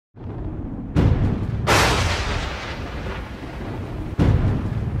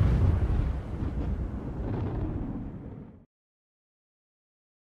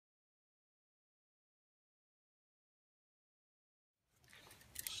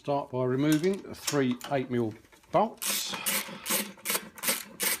Start by removing the 3 8mm bolts.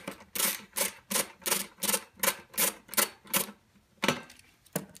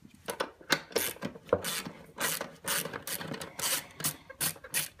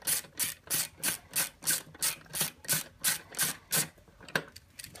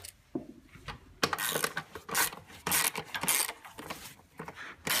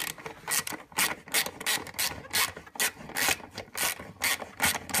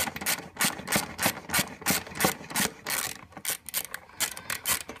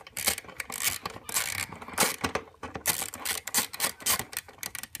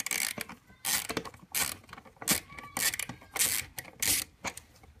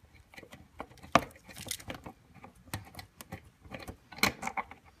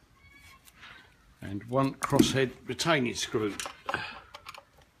 And 1 crosshead retaining screw.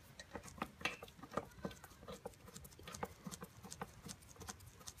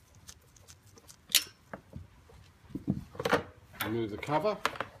 Remove the cover,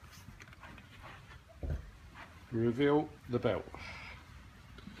 reveal the belt.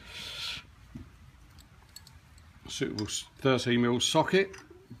 Suitable 13mm socket,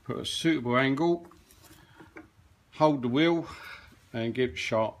 put a suitable angle, hold the wheel and give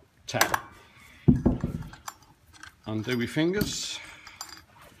sharp tap. Undo with fingers.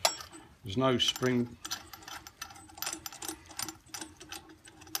 There's no spring.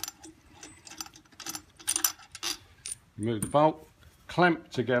 Remove the bolt,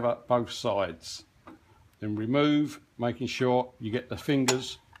 clamp together both sides, then remove, making sure you get the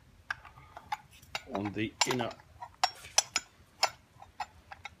fingers on the inner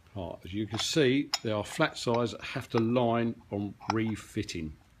part. As you can see, there are flat sides that have to line on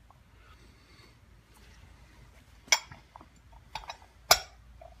refitting.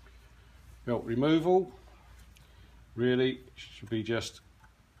 Belt removal really should be just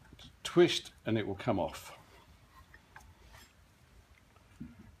twist and it will come off.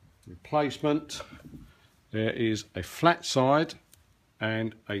 Replacement, there is a flat side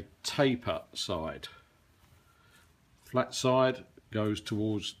and a taper side. Flat side goes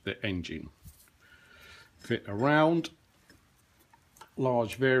towards the engine. Fit a round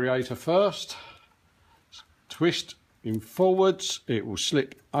large variator first, twist in forwards, it will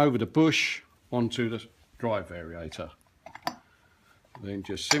slip over the bush onto the drive variator. Then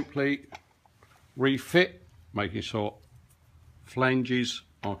just simply refit, making sure flanges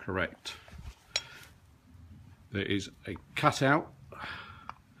are correct. There is a cutout,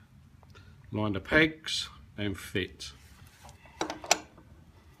 line the pegs and fit.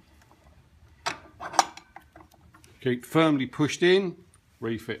 Keep firmly pushed in,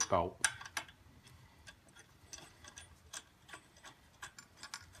 refit bolt.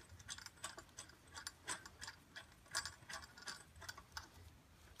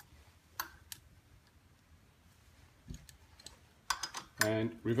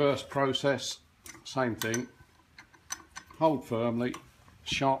 And reverse process, same thing, hold firmly,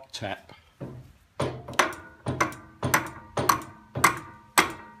 sharp tap.